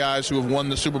lot of guys who have won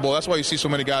the Super Bowl. That's why you see so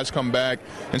many guys come back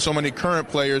and so many current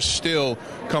players still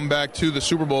come back to the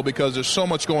Super Bowl because there's so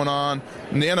much going on.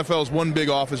 And the NFL is one big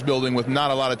office building with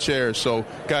not a lot of chairs. So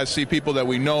guys see people that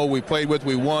we know, we played with,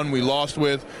 we won, we lost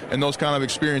with, and those kind of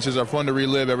experiences are fun to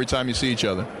relive every time you see each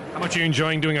other. How much are you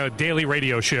enjoying doing a daily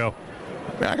radio show?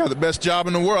 I got the best job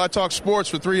in the world. I talk sports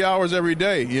for 3 hours every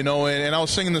day, and I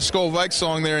was singing the Skol Vike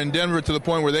song there in Denver to the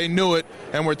point where they knew it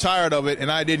and were tired of it,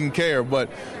 and I didn't care. But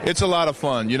it's a lot of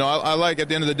fun. I like, at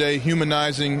the end of the day,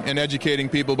 humanizing and educating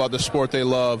people about the sport they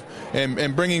love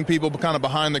and bringing people kind of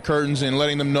behind the curtains and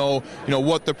letting them know,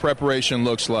 what the preparation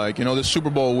looks like. The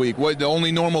Super Bowl week. The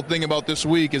only normal thing about this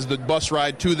week is the bus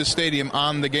ride to the stadium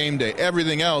on the game day.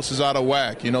 Everything else is out of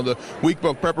whack. The week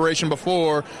of preparation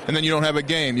before, and then you don't have a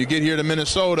game. You get here to Minnesota,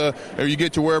 Minnesota, or you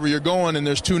get to wherever you're going, and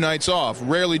there's 2 nights off.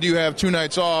 Rarely do you have 2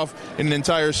 nights off in an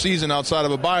entire season outside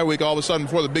of a bye week. All of a sudden,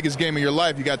 before the biggest game of your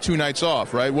life, you got 2 nights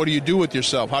off, right? What do you do with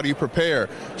yourself? How do you prepare?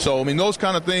 So, I mean, those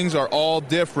kind of things are all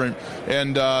different,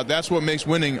 and that's what makes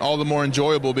winning all the more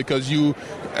enjoyable, because you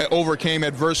overcame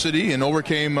adversity and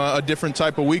overcame a different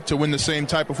type of week to win the same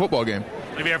type of football game.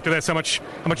 Maybe after that, how much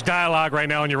dialogue right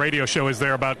now on your radio show is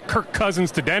there about Kirk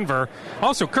Cousins to Denver?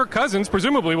 Also, Kirk Cousins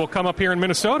presumably will come up here in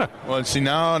Minnesota. Well, see,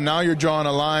 now you're drawing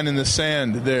a line in the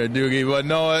sand there, Doogie. But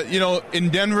no, in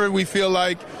Denver, we feel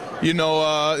like,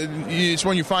 it's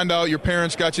when you find out your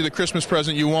parents got you the Christmas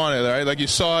present you wanted, right? Like you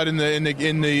saw it in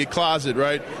the closet,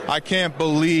 right? I can't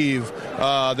believe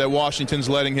that Washington's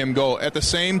letting him go. At the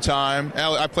same time,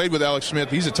 I played with Alex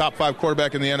Smith. He's a top 5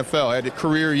 quarterback in the NFL. Had a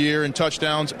career year in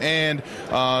touchdowns and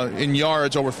in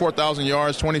yards, over 4,000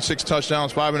 yards, 26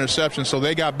 touchdowns, 5 interceptions. So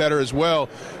they got better as well.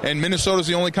 And Minnesota's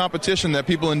the only competition that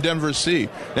people in Denver see.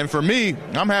 And for me,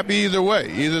 I'm happy either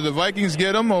way. Either the Vikings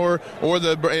get him, and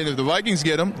if the Vikings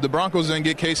get him, the Broncos then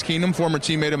get Case Keenum, former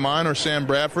teammate of mine, or Sam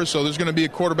Bradford. So there's going to be a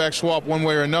quarterback swap one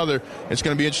way or another. It's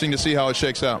going to be interesting to see how it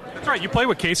shakes out. That's right. You play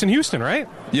with Case in Houston, right?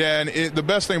 Yeah, and the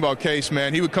best thing about Case,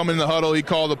 man, he would come in the huddle, he'd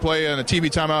call the play on a TV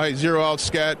timeout, hey, 0 out,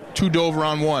 scat, 2 dove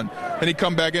around 1. Then he'd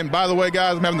come back in, by the way,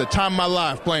 guys, I'm having the time of my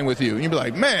life playing with you. And you'd be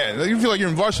like, man, you feel like you're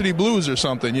in Varsity Blues or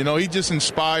something. He just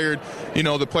inspired,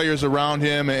 the players around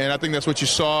him, and I think that's what you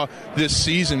saw this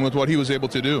season with what he was able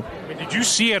to do. Did you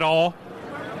see at all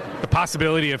the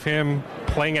possibility of him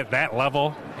playing at that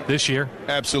level this year?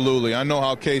 Absolutely. I know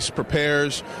how Case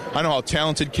prepares. I know how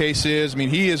talented Case is. I mean,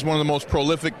 he is one of the most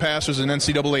prolific passers in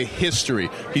NCAA history.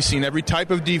 He's seen every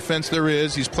type of defense there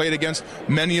is. He's played against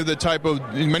many of the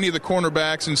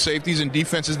cornerbacks and safeties and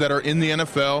defenses that are in the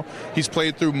NFL. He's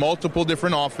played through multiple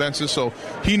different offenses, so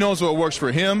he knows what works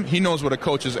for him. He knows what a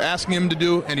coach is asking him to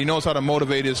do, and he knows how to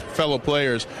motivate his fellow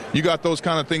players. You got those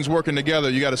kind of things working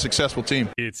together, you got a successful team.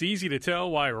 It's easy to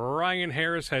tell why Ryan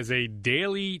Harris has a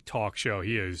daily talk show.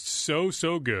 He is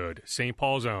so good. St.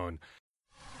 Paul's own.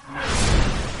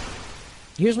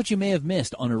 Here's what you may have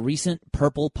missed on a recent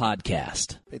Purple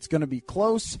podcast. It's going to be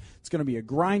close. It's going to be a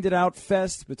grinded-out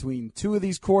fest between 2 of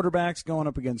these quarterbacks going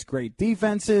up against great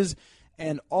defenses.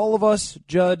 And all of us,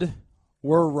 Judd,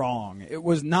 were wrong. It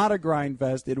was not a grind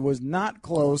fest. It was not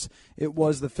close. It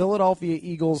was the Philadelphia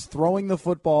Eagles throwing the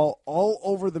football all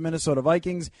over the Minnesota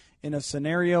Vikings in a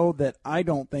scenario that I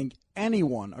don't think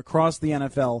anyone across the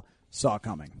NFL saw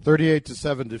coming.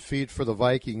 38-7 defeat for the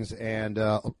Vikings, and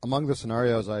among the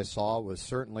scenarios I saw was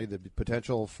certainly the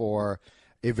potential for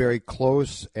a very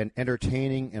close and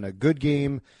entertaining and a good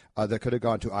game that could have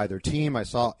gone to either team. I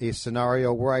saw a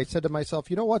scenario where I said to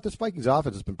myself, you know what, this Vikings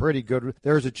offense has been pretty good.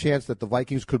 There's a chance that the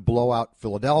Vikings could blow out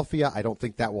Philadelphia. I don't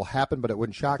think that will happen, but it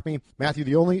wouldn't shock me. Matthew,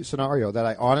 the only scenario that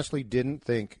I honestly didn't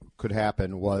think could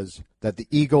happen was that the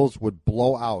Eagles would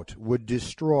blow out, would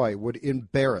destroy, would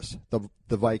embarrass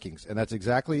the Vikings, and that's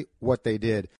exactly what they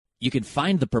did. You can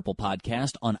find the Purple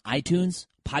Podcast on iTunes,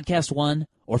 Podcast One,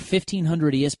 or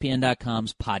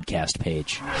 1500ESPN.com's podcast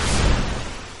page.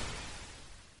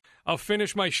 I'll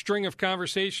finish my string of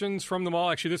conversations from the mall.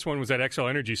 Actually, this one was at XL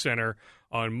Energy Center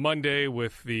on Monday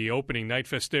with the opening night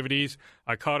festivities.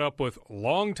 I caught up with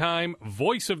longtime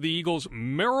voice of the Eagles,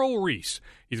 Merrill Reese.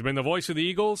 He's been the voice of the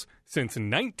Eagles since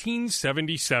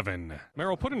 1977.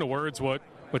 Merrill, put into words what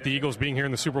the Eagles being here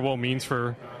in the Super Bowl means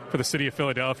for the city of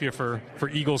Philadelphia, for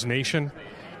Eagles Nation.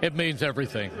 It means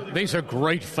everything. These are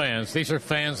great fans. These are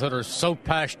fans that are so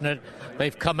passionate.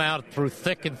 They've come out through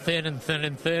thick and thin and thin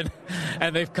and thin,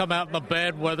 and they've come out in the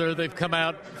bad weather. They've come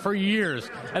out for years,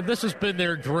 and this has been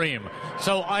their dream.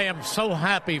 So I am so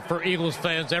happy for Eagles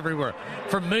fans everywhere.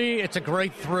 For me, it's a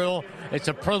great thrill. It's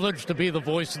a privilege to be the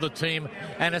voice of the team,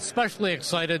 and especially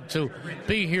excited to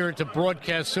be here to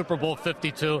broadcast Super Bowl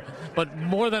 52. But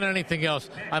more than anything else,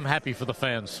 I'm happy for the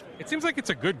fans. It seems like it's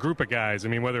a good group of guys. I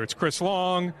mean, whether it's Chris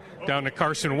Long, down to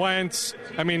Carson Wentz.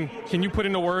 I mean, can you put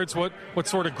into words what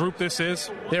sort of group this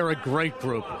is? They're a great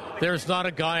group. There's not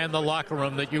a guy in the locker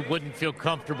room that you wouldn't feel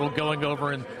comfortable going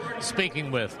over and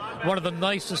speaking with. One of the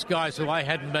nicest guys who I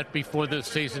hadn't met before this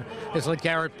season is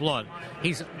LeGarrette Blount.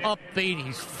 He's upbeat,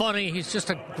 he's funny, he's just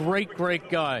a great, great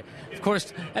guy. Of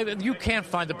course, you can't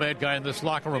find a bad guy in this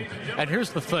locker room. And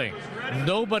here's the thing.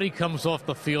 Nobody comes off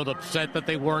the field upset that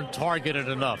they weren't targeted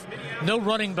enough. No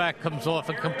running back comes off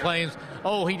and complains,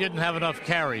 oh, he didn't have enough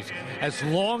carries. As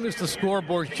long as the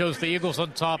scoreboard shows the Eagles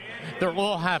on top, they're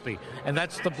all happy. And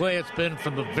that's the way it's been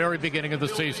from the very beginning of the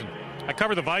season. I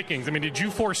cover the Vikings. I mean, did you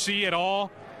foresee at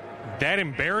all that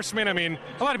embarrassment? I mean,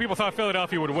 a lot of people thought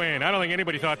Philadelphia would win. I don't think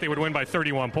anybody thought they would win by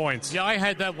 31 points. Yeah, I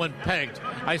had that one pegged.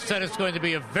 I said it's going to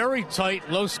be a very tight,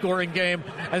 low-scoring game,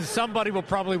 and somebody will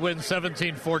probably win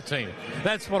 17-14.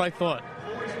 That's what I thought.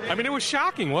 I mean, it was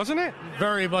shocking, wasn't it?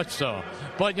 Very much so.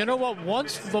 But you know what?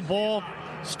 Once the ball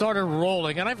started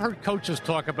rolling, and I've heard coaches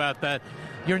talk about that,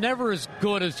 you're never as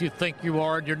good as you think you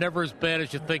are, and you're never as bad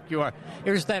as you think you are.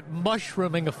 There's that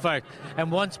mushrooming effect.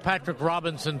 And once Patrick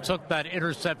Robinson took that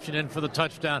interception in for the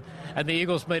touchdown, and the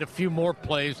Eagles made a few more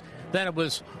plays, then it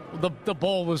was the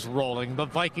ball was rolling. The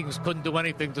Vikings couldn't do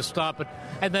anything to stop it.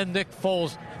 And then Nick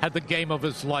Foles had the game of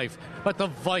his life. But the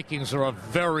Vikings are a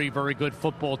very, very good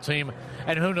football team.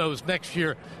 And who knows, next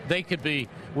year they could be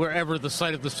wherever the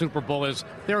site of the Super Bowl is.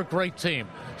 They're a great team.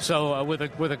 So with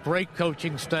a great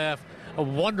coaching staff, a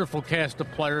wonderful cast of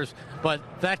players, but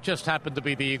that just happened to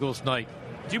be the Eagles' night.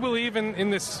 Do you believe in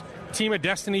this team of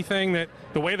destiny thing, that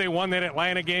the way they won that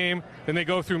Atlanta game, then they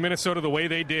go through Minnesota the way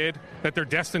they did, that they're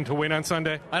destined to win on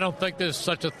Sunday? I don't think there's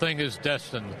such a thing as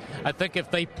destined. I think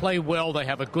if they play well, they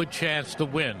have a good chance to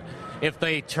win. If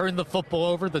they turn the football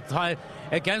over, the time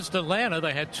against Atlanta,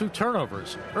 they had 2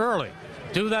 turnovers early.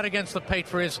 Do that against the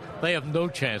Patriots, they have no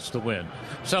chance to win.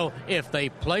 So if they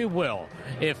play well,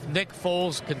 if Nick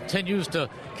Foles continues to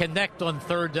connect on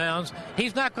third downs,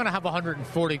 he's not going to have a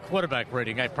 140 quarterback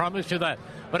rating, I promise you that.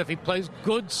 But if he plays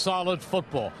good, solid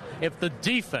football, if the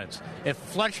defense, if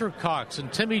Fletcher Cox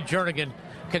and Timmy Jernigan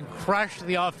can crash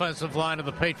the offensive line of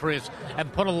the Patriots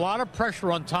and put a lot of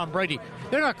pressure on Tom Brady,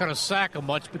 they're not going to sack him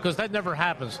much because that never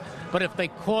happens. But if they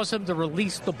cause him to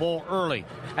release the ball early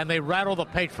and they rattle the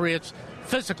Patriots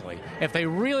physically, if they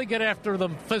really get after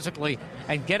them physically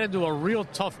and get into a real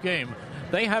tough game,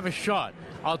 they have a shot.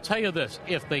 I'll tell you this,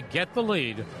 if they get the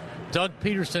lead, Doug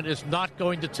Peterson is not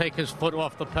going to take his foot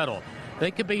off the pedal. They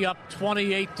could be up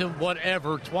 28 to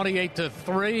whatever, 28 to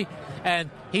 3, and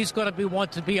he's going to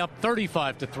want to be up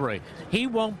 35 to 3. He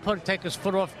won't take his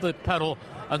foot off the pedal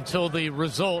until the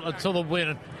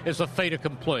win is a fait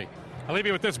accompli. I'll leave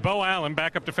you with this. Bo Allen,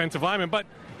 backup defensive lineman, but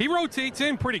he rotates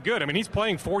in pretty good. I mean, he's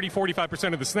playing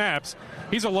 40-45% of the snaps.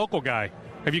 He's a local guy.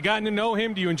 Have you gotten to know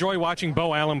him? Do you enjoy watching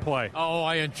Bo Allen play? Oh,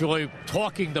 I enjoy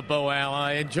talking to Bo Allen.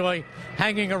 I enjoy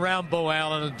hanging around Bo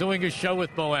Allen and doing a show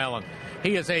with Bo Allen.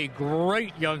 He is a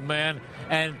great young man,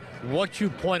 and what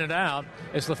you pointed out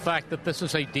is the fact that this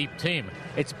is a deep team.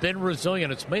 It's been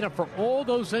resilient. It's made up for all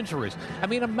those injuries. I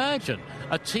mean, imagine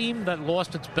a team that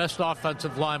lost its best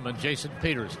offensive lineman, Jason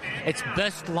Peters, its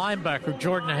best linebacker,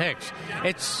 Jordan Hicks,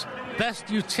 its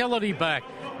best utility back,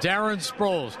 Darren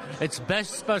Sproles, its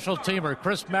best special teamer,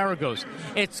 Chris Maragos,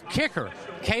 its kicker,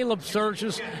 Caleb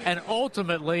Sturgis, and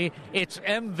ultimately its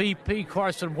MVP,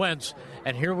 Carson Wentz.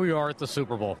 And here we are at the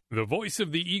Super Bowl. The voice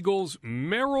of the Eagles,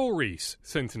 Merrill Reese,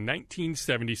 since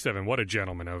 1977. What a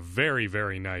gentleman. A very,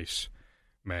 very nice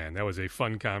man. That was a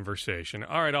fun conversation.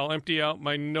 All right, I'll empty out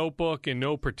my notebook in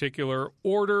no particular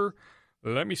order.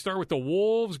 Let me start with the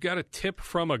Wolves. Got a tip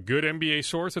from a good NBA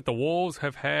source that the Wolves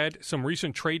have had some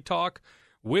recent trade talk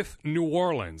with New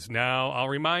Orleans. Now, I'll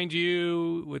remind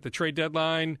you, with the trade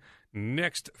deadline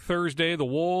next Thursday, the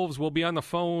Wolves will be on the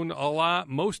phone a lot.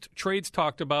 Most trades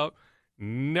talked about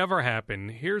never happen.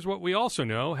 Here's what we also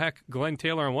know. Heck, Glenn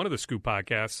Taylor on one of the Scoop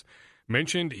podcasts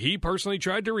mentioned he personally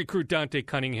tried to recruit Dante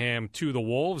Cunningham to the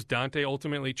Wolves. Dante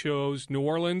ultimately chose New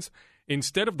Orleans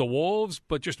instead of the Wolves,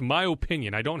 but just my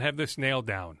opinion. I don't have this nailed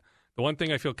down. The one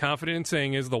thing I feel confident in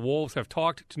saying is the Wolves have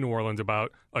talked to New Orleans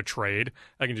about a trade.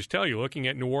 I can just tell you, looking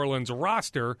at New Orleans'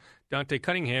 roster, Dante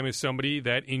Cunningham is somebody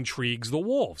that intrigues the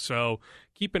Wolves. So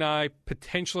keep an eye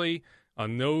potentially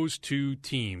on those two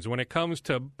teams. When it comes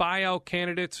to buyout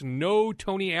candidates, no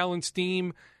Tony Allen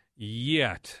steam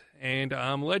yet. And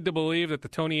I'm led to believe that the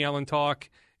Tony Allen talk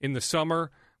in the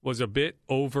summer was a bit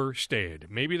overstated.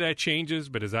 Maybe that changes,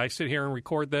 but as I sit here and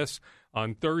record this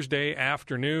on Thursday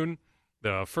afternoon,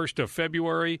 the 1st of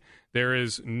February, there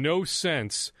is no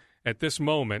sense at this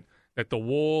moment that the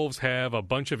Wolves have a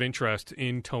bunch of interest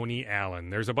in Tony Allen.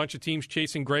 There's a bunch of teams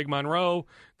chasing Greg Monroe.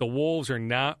 The Wolves are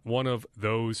not one of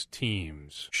those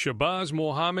teams. Shabazz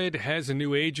Muhammad has a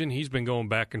new agent. He's been going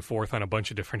back and forth on a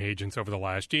bunch of different agents over the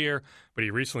last year, but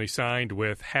he recently signed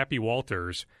with Happy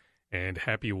Walters and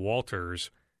Happy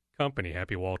Walters Company.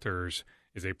 Happy Walters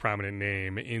is a prominent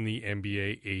name in the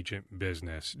NBA agent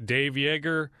business. Dave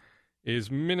Yeager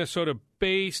is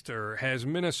Minnesota-based or has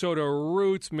Minnesota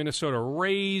roots,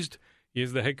 Minnesota-raised. He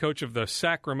is the head coach of the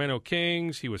Sacramento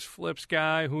Kings. He was Flip's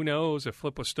guy. Who knows if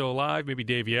Flip was still alive? Maybe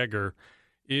Dave Yeager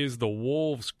is the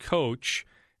Wolves coach.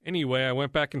 Anyway, I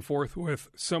went back and forth with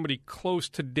somebody close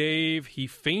to Dave. He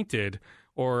fainted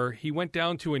or he went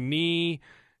down to a knee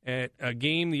at a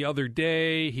game the other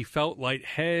day. He felt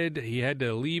lightheaded. He had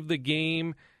to leave the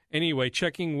game. Anyway,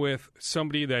 checking with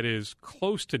somebody that is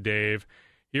close to Dave,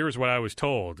 here's what I was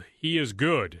told. He is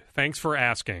good. Thanks for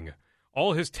asking.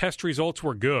 All his test results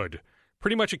were good.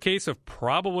 Pretty much a case of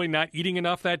probably not eating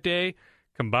enough that day,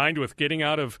 combined with getting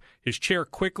out of his chair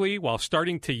quickly while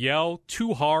starting to yell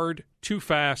too hard, too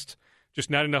fast, just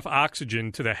not enough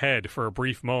oxygen to the head for a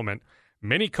brief moment.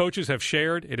 Many coaches have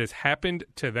shared it has happened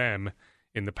to them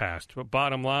in the past. But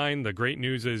bottom line, the great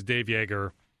news is Dave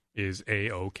Yeager is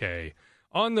A-OK.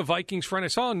 On the Vikings front, I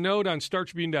saw a note on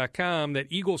StarTribune.com that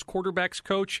Eagles quarterbacks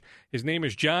coach, his name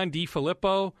is John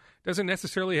DeFilippo, doesn't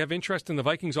necessarily have interest in the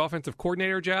Vikings offensive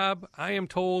coordinator job. I am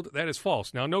told that is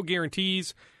false. Now, no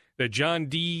guarantees that John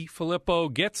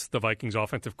DeFilippo gets the Vikings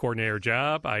offensive coordinator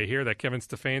job. I hear that Kevin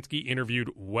Stefanski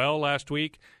interviewed well last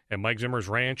week at Mike Zimmer's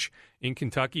ranch in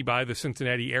Kentucky by the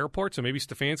Cincinnati airport, so maybe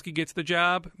Stefanski gets the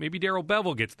job. Maybe Darrell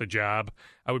Bevell gets the job.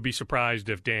 I would be surprised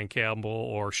if Dan Campbell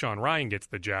or Sean Ryan gets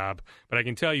the job. But I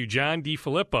can tell you, John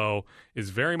DeFilippo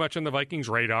is very much on the Vikings'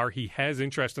 radar. He has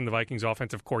interest in the Vikings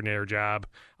offensive coordinator job.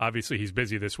 Obviously, he's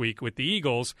busy this week with the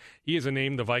Eagles. He is a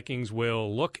name the Vikings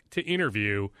will look to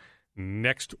interview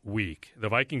next week. The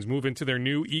Vikings move into their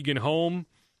new Eagan home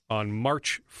on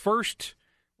March 1st.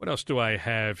 What else do I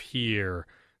have here?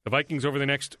 The Vikings over the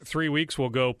next 3 weeks will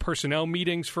go personnel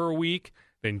meetings for a week,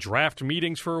 then draft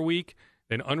meetings for a week,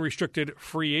 then unrestricted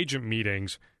free agent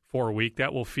meetings for a week.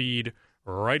 That will feed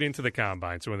right into the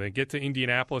combine. So when they get to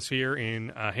Indianapolis here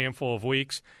in a handful of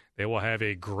weeks, they will have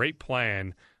a great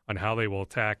plan on how they will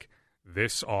attack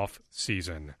this off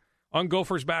season. On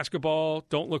Gophers basketball,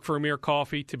 don't look for Amir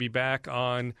Coffey to be back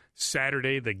on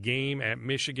Saturday. The game at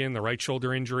Michigan, the right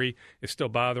shoulder injury is still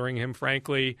bothering him,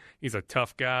 frankly. He's a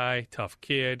tough guy, tough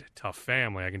kid, tough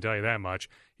family, I can tell you that much.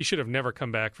 He should have never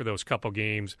come back for those couple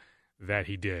games that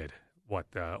he did.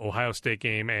 The Ohio State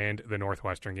game and the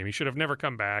Northwestern game. He should have never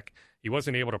come back. He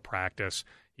wasn't able to practice.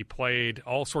 He played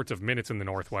all sorts of minutes in the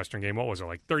Northwestern game. What was it,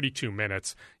 like 32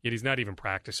 minutes? Yet he's not even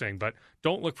practicing. But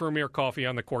don't look for Amir Coffey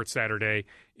on the court Saturday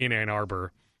in Ann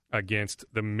Arbor against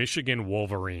the Michigan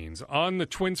Wolverines. On the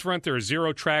Twins front, there is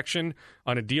zero traction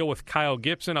on a deal with Kyle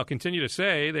Gibson. I'll continue to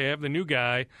say they have the new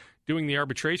guy doing the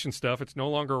arbitration stuff. It's no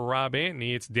longer Rob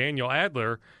Antony. It's Daniel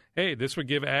Adler. Hey, this would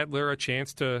give Adler a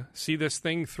chance to see this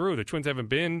thing through. The Twins haven't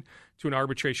been to an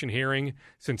arbitration hearing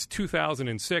since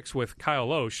 2006 with Kyle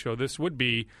Loesch, so this would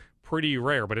be pretty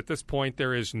rare. But at this point,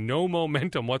 there is no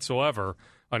momentum whatsoever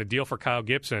on a deal for Kyle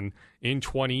Gibson in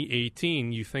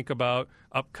 2018. You think about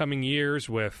upcoming years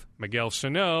with Miguel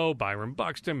Sano, Byron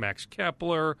Buxton, Max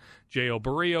Kepler, J.O.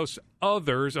 Barrios,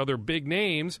 other big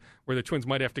names where the Twins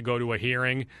might have to go to a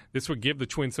hearing. This would give the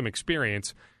Twins some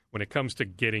experience when it comes to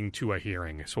getting to a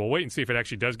hearing. So we'll wait and see if it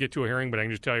actually does get to a hearing, but I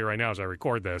can just tell you right now as I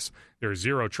record this, there's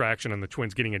zero traction on the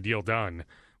Twins getting a deal done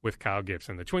with Kyle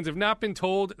Gibson. The Twins have not been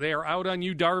told they are out on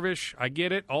Yu Darvish. I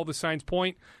get it. All the signs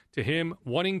point to him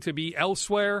wanting to be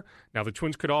elsewhere. Now, the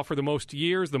Twins could offer the most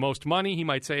years, the most money. He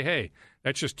might say, hey,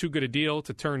 that's just too good a deal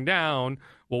to turn down.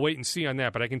 We'll wait and see on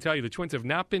that. But I can tell you the Twins have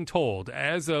not been told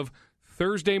as of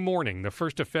Thursday morning, the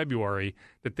 1st of February,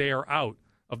 that they are out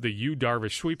of the Yu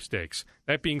Darvish sweepstakes.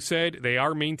 That being said, they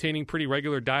are maintaining pretty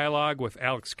regular dialogue with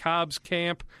Alex Cobb's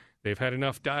camp. They've had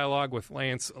enough dialogue with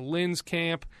Lance Lynn's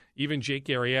camp, even Jake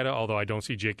Arrieta, although I don't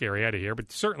see Jake Arrieta here,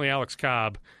 but certainly Alex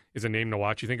Cobb is a name to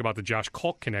watch. You think about the Josh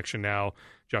Kalk connection now.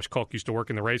 Josh Kalk used to work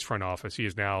in the Rays front office. He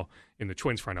is now in the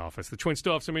Twins front office. The Twins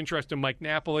still have some interest in Mike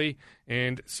Napoli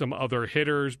and some other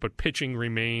hitters, but pitching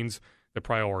remains the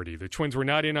priority. The Twins were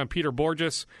not in on Peter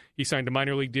Borges. He signed a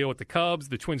minor league deal with the Cubs.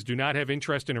 The Twins do not have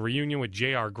interest in a reunion with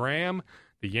J.R. Graham.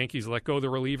 The Yankees let go of the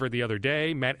reliever the other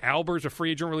day. Matt Albers, a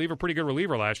free agent reliever, pretty good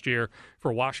reliever last year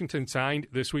for Washington, signed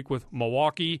this week with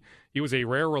Milwaukee. He was a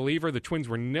rare reliever the Twins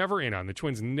were never in on. The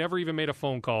Twins never even made a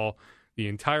phone call the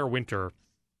entire winter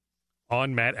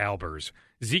on Matt Albers.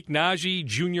 Zeke Naji,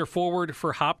 junior forward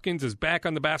for Hopkins, is back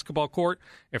on the basketball court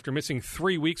after missing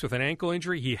 3 weeks with an ankle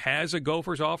injury. He has a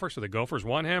Gophers offer, so the Gophers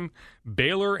want him.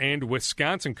 Baylor and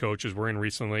Wisconsin coaches were in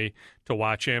recently to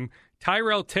watch him.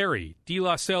 Tyrell Terry, De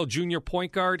La Salle junior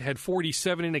point guard, had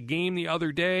 47 in a game the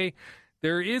other day.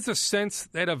 There is a sense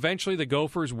that eventually the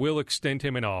Gophers will extend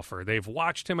him an offer. They've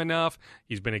watched him enough.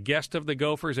 He's been a guest of the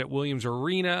Gophers at Williams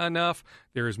Arena enough.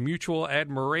 There is mutual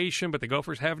admiration, but the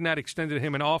Gophers have not extended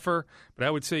him an offer. But I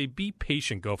would say be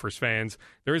patient, Gophers fans.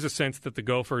 There is a sense that the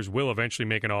Gophers will eventually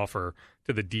make an offer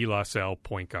to the De La Salle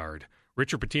point guard.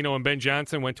 Richard Pitino and Ben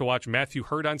Johnson went to watch Matthew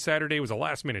Hurt on Saturday. It was a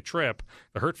last-minute trip.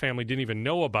 The Hurt family didn't even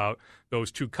know about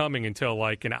those two coming until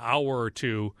like an hour or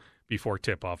two before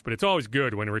tip-off. But it's always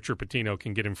good when Richard Pitino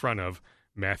can get in front of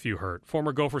Matthew Hurt.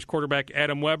 Former Gophers quarterback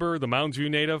Adam Weber, the Mounds View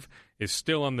native, is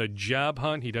still on the job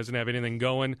hunt. He doesn't have anything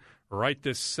going right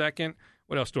this second.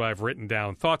 What else do I have written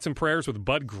down? Thoughts and prayers with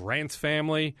Bud Grant's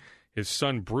family. His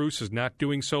son Bruce is not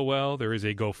doing so well. There is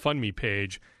a GoFundMe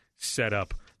page set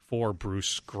up for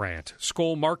Bruce Grant.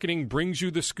 Skoll Marketing brings you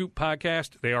the Scoop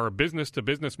podcast. They are a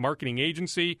business-to-business marketing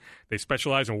agency. They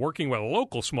specialize in working with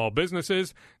local small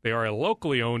businesses. They are a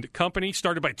locally owned company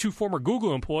started by 2 former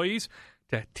Google employees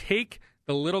to take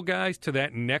the little guys to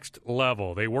that next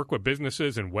level. They work with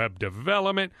businesses in web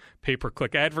development,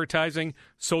 pay-per-click advertising,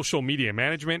 social media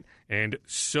management, and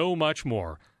so much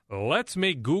more. Let's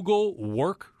make Google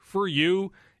work for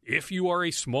you if you are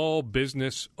a small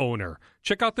business owner.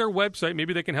 Check out their website.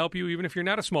 Maybe they can help you even if you're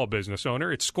not a small business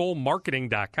owner. It's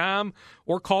skollmarketing.com,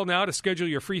 or call now to schedule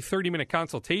your free 30-minute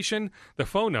consultation. The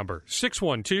phone number,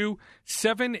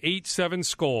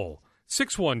 612-787-SKOLL.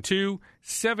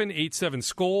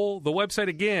 612-787-SKOLL. The website,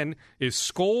 again, is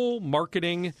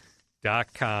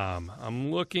skollmarketing.com.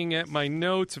 I'm looking at my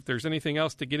notes. If there's anything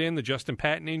else to get in, the Justin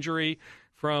Patton injury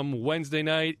from Wednesday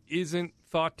night isn't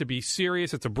thought to be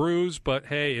serious. It's a bruise, but,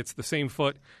 hey, it's the same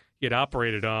foot he had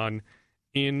operated on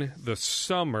in the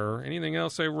summer. Anything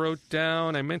else I wrote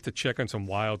down? I meant to check on some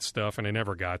Wild stuff, and I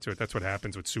never got to it. That's what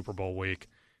happens with Super Bowl week.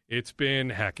 It's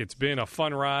been a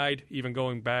fun ride, even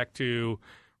going back to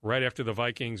right after the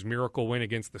Vikings' miracle win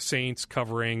against the Saints,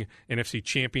 covering NFC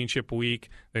Championship week,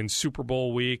 then Super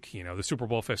Bowl week, the Super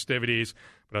Bowl festivities.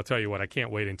 But I'll tell you what, I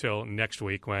can't wait until next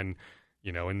week when,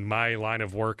 in my line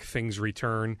of work, things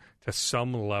return to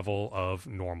some level of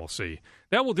normalcy.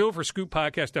 That will do it for Scoop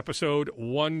Podcast episode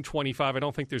 125. I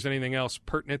don't think there's anything else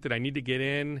pertinent that I need to get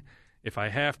in. If I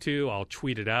have to, I'll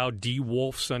tweet it out.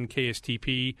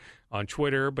 DWolfSonKSTP on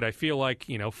Twitter. But I feel like,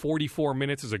 44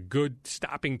 minutes is a good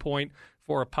stopping point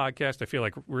for a podcast. I feel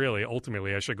like really,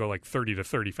 ultimately, I should go like 30 to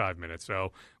 35 minutes.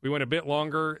 So we went a bit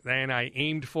longer than I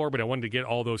aimed for, but I wanted to get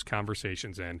all those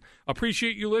conversations in.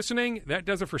 Appreciate you listening. That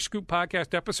does it for Scoop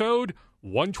Podcast episode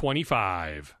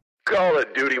 125. Call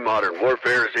of Duty Modern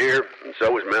Warfare is here, and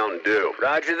so is Mountain Dew.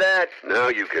 Roger that. Now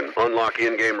you can unlock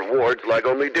in-game rewards like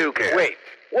only Dew can. Wait,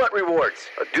 what rewards?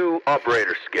 A Dew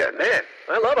Operator Skin. Man,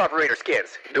 I love Operator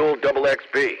Skins. Dual double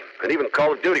XP, and even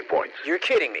Call of Duty points. You're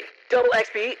kidding me. Double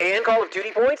XP and Call of Duty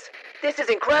points? This is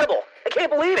incredible. I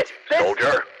can't believe it.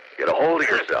 Soldier, get a hold of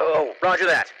yourself. Oh, roger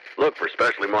that. Look for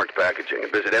specially marked packaging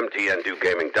and visit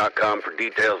mtndewgaming.com for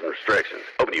details and restrictions.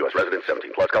 Open to U.S. residents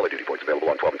 17+. Call of Duty points available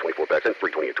on 12 and 24 packs and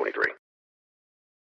free 20 and 23.